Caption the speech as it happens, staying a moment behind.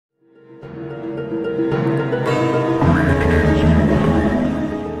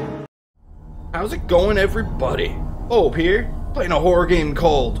How's it going, everybody? Bobe here, playing a horror game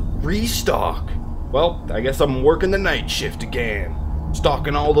called Restock. Well, I guess I'm working the night shift again,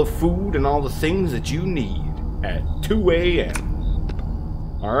 stocking all the food and all the things that you need at 2 a.m.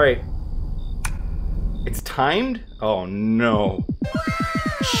 Alright. It's timed? Oh no.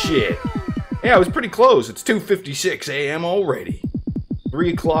 Shit. Yeah, I was pretty close. It's 2:56 a.m. already.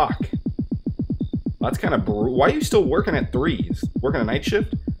 3 o'clock. That's kind of brutal. Why are you still working at 3s? Working a night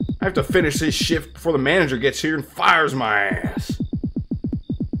shift? I have to finish this shift before the manager gets here and fires my ass.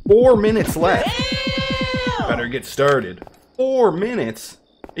 4 minutes left. Damn! Better get started. 4 minutes?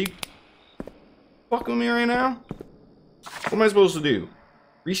 Are you fucking with me right now? What am I supposed to do?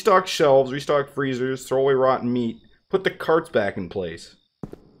 Restock shelves, restock freezers, throw away rotten meat, put the carts back in place.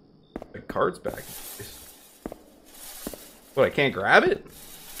 The carts back in place? What, I can't grab it?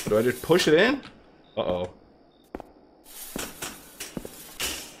 Do I just push it in? Uh-oh.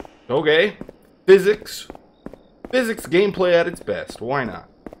 Okay. Physics. Physics gameplay at its best. Why not?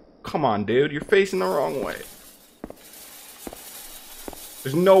 Come on, dude. You're facing the wrong way.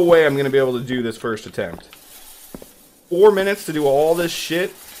 There's no way I'm going to be able to do this first attempt. 4 minutes to do all this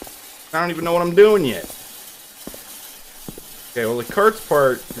shit? I don't even know what I'm doing yet. Okay, well, the carts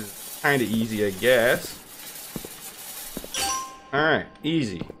part is kind of easy, I guess. Alright,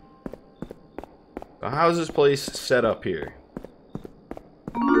 easy. So how's this place set up here?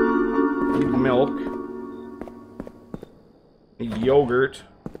 Need milk. Need yogurt.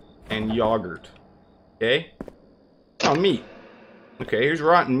 And yogurt. Okay? Oh, meat. Okay, here's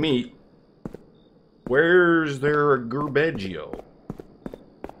rotten meat. Where's there a garbaggio?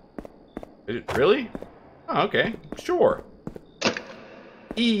 Is it really? Oh, okay. Sure.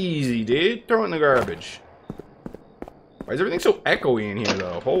 Easy, dude. Throw it in the garbage. Why is everything so echoey in here,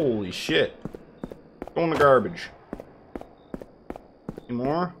 though? Holy shit. Throw in the garbage. Any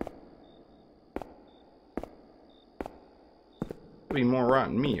more? Be more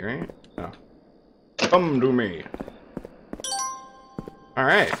rotten meat, right? Oh. Come to me.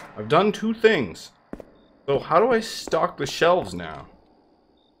 Alright, I've done 2 things. So how do I stock the shelves now?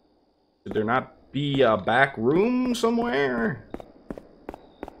 Should there not be a back room somewhere?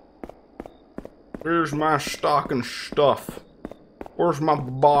 Where's my stocking stuff? Where's my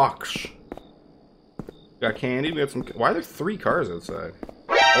box? Got candy, we got some... Why are there 3 cars outside?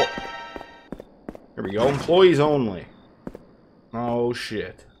 Oh. Here we go, employees only. Oh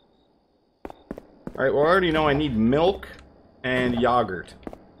shit. Alright, well I already know I need milk and yogurt.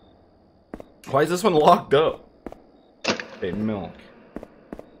 Why is this one locked up? Okay, milk.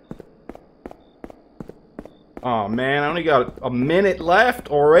 Oh man, I only got a minute left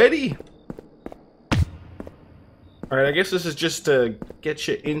already? Alright, I guess this is just to get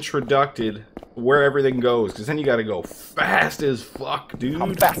you introduced where everything goes, because then you gotta go fast as fuck, dude.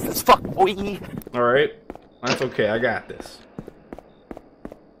 I'm fast as fuck, boy. Alright, that's okay, I got this.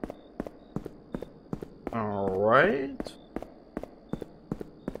 Alright.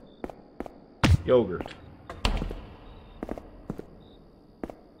 Yogurt.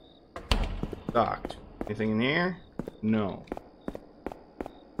 Stocked. Anything in here? No.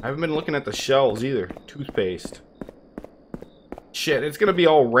 I haven't been looking at the shelves either. Toothpaste. Shit, it's gonna be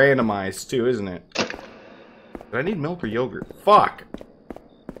all randomized too, isn't it? Did I need milk or yogurt? Fuck!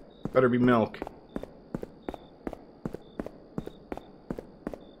 Better be milk.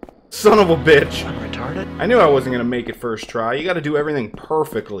 Son of a bitch! I'm retarded. I knew I wasn't gonna make it first try. You gotta do everything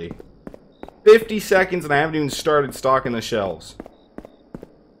perfectly. 50 seconds and I haven't even started stocking the shelves.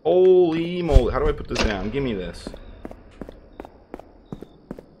 Holy moly. How do I put this down? Give me this.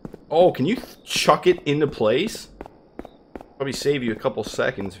 Oh, can you chuck it into place? Probably save you a couple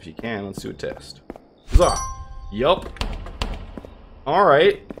seconds if you can. Let's do a test. Huzzah! Yup.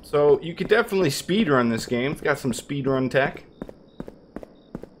 Alright. So, you could definitely speedrun this game. It's got some speedrun tech.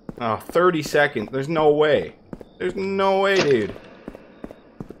 Oh, 30 seconds. There's no way. There's no way, dude.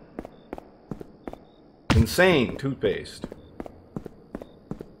 Insane toothpaste.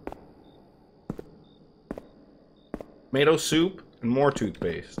 Tomato soup and more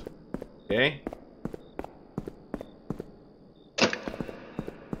toothpaste. Okay.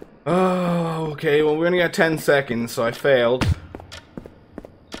 Oh, okay. Well, we only got 10 seconds, so I failed.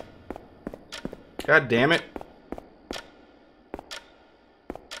 God damn it.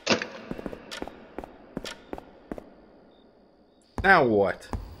 Now what?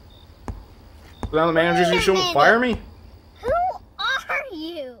 So now the manager's gonna show up, fire me? Who are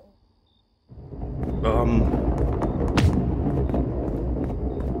you?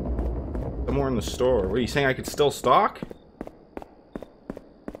 Somewhere in the store. What are you saying? I could still stock?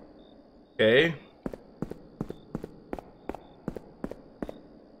 Okay.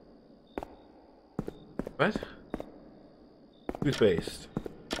 What? Toothpaste.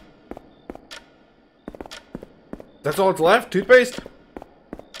 That's all that's left? Toothpaste?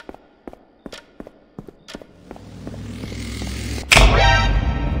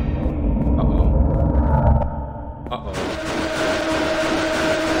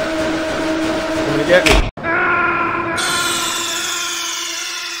 Get me.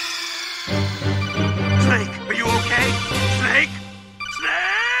 Snake, are you okay? Snake?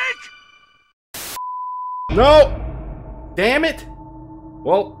 Snake! No! Damn it!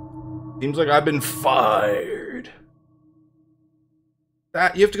 Well, seems like I've been fired.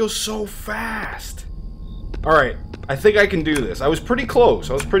 That you have to go so fast. Alright, I think I can do this. I was pretty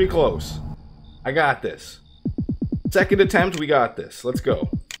close. I got this. Second attempt, we got this. Let's go.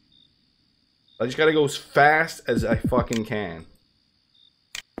 I just gotta go as fast as I fucking can.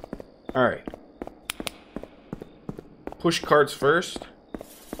 Alright. Push carts first.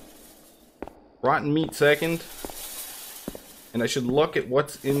 Rotten meat second. And I should look at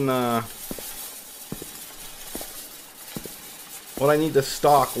what's in what I need to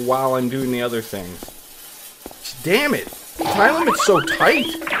stock while I'm doing the other things. Damn it! The time limit's so tight!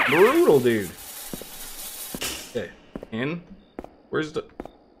 Brutal, dude. Okay. In. Where's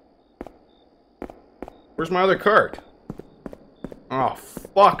my other cart? Oh,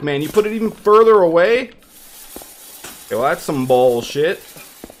 fuck, man. You put it even further away? Okay, well, that's some bullshit.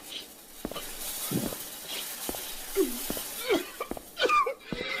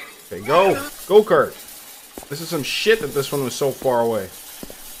 Okay, go. Go, cart. This is some shit that this one was so far away.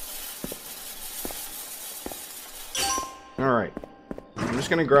 Alright. I'm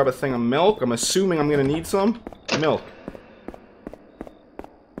just gonna grab a thing of milk. I'm assuming I'm gonna need some. Milk.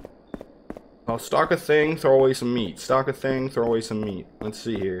 I'll stock a thing, throw away some meat. Stock a thing, throw away some meat. Let's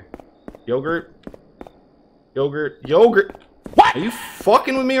see here. Yogurt. Yogurt. Yogurt! What? Are you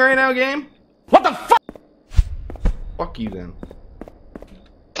fucking with me right now, game? What the fuck? Fuck you then.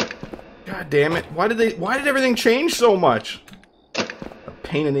 God damn it. Why did everything change so much? A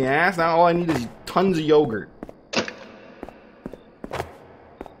pain in the ass. Now all I need is tons of yogurt. Come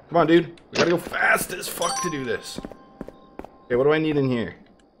on, dude. We gotta go fast as fuck to do this. Okay, what do I need in here?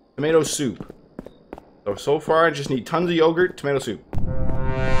 Tomato soup. So far I just need tons of yogurt, tomato soup.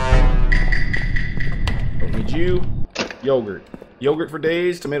 Don't need you. Yogurt. Yogurt for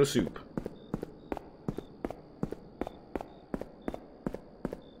days, tomato soup.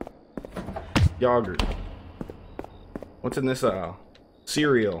 Yogurt. What's in this aisle?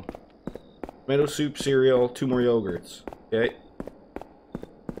 Cereal. Tomato soup, cereal, 2 more yogurts. Okay.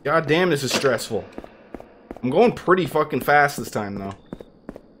 God damn, this is stressful. I'm going pretty fucking fast this time, though.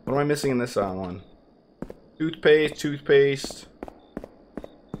 What am I missing in this one? Toothpaste, toothpaste.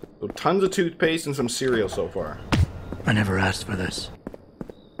 So tons of toothpaste and some cereal so far. I never asked for this.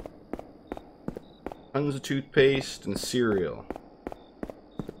 Tons of toothpaste and cereal.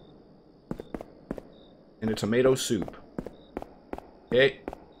 And a tomato soup. Okay.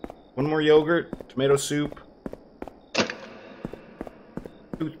 1 more yogurt, tomato soup.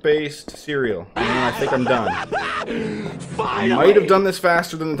 Toothpaste, cereal. And then I think I'm done. I might have done this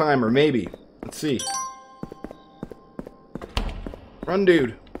faster than the timer, maybe. Let's see. Run,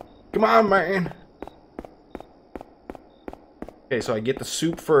 dude. Come on, man. Okay, so I get the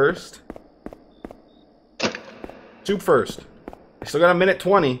soup first. Soup first. I still got a minute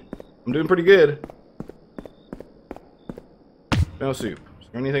 20. I'm doing pretty good. No soup. Is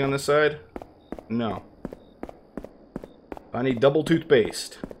there anything on this side? No. I need double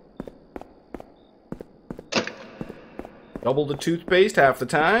toothpaste. Double the toothpaste half the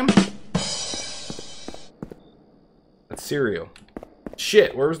time. That's cereal.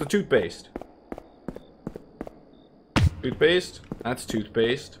 Shit, where was the toothpaste? Toothpaste? That's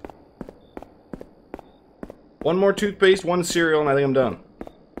toothpaste. 1 more toothpaste, 1 cereal, and I think I'm done.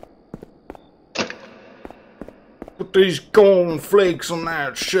 Put these cornflakes on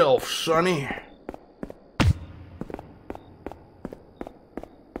that shelf, sonny.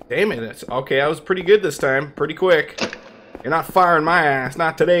 Damn it, it's okay, I was pretty good this time. Pretty quick. You're not firing my ass.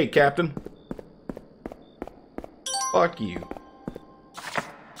 Not today, Captain. Fuck you.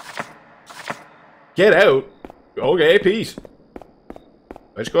 Get out. Okay, peace.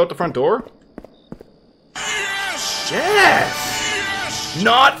 I just go out the front door? Yes! Yes!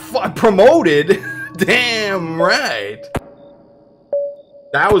 Not promoted? Damn right.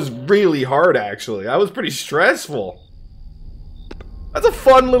 That was really hard, actually. That was pretty stressful. That's a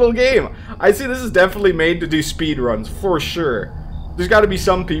fun little game. I see this is definitely made to do speed runs, for sure. There's got to be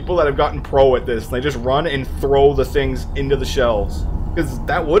some people that have gotten pro at this, and they just run and throw the things into the shelves. Because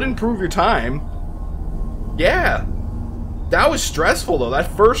that would improve your time. Yeah. That was stressful, though.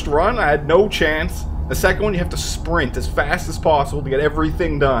 That first run, I had no chance. The second one, you have to sprint as fast as possible to get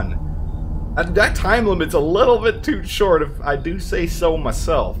everything done. That time limit's a little bit too short, if I do say so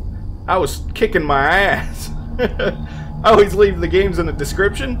myself. I was kicking my ass. I always leave the games in the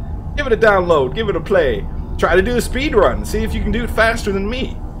description. Give it a download, give it a play. Try to do a speed run, see if you can do it faster than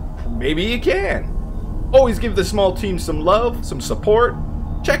me. Maybe you can. Always give the small team some love, some support.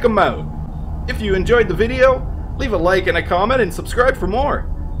 Check them out. If you enjoyed the video, leave a like and a comment and subscribe for more.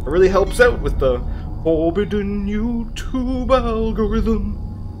 It really helps out with the forbidden YouTube algorithm.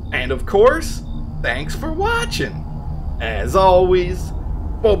 And of course, thanks for watching. As always,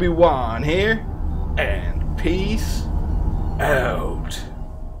 Bobe-Wan here, and peace out.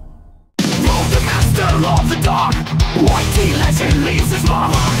 The master of the dark, white legend leaves his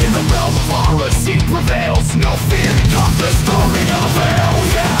mark. In the realm of horror, he prevails. No fear, not the story of hell,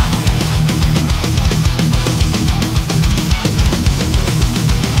 yeah.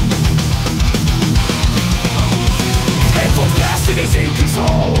 Hateful bastard is in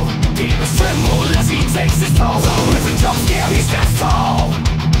control. Demons tremble as he takes his toll. So if a jump scare, he stands tall.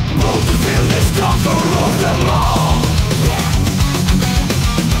 Both the villains conquer of them all.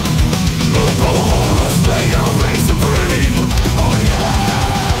 Horror, stay away.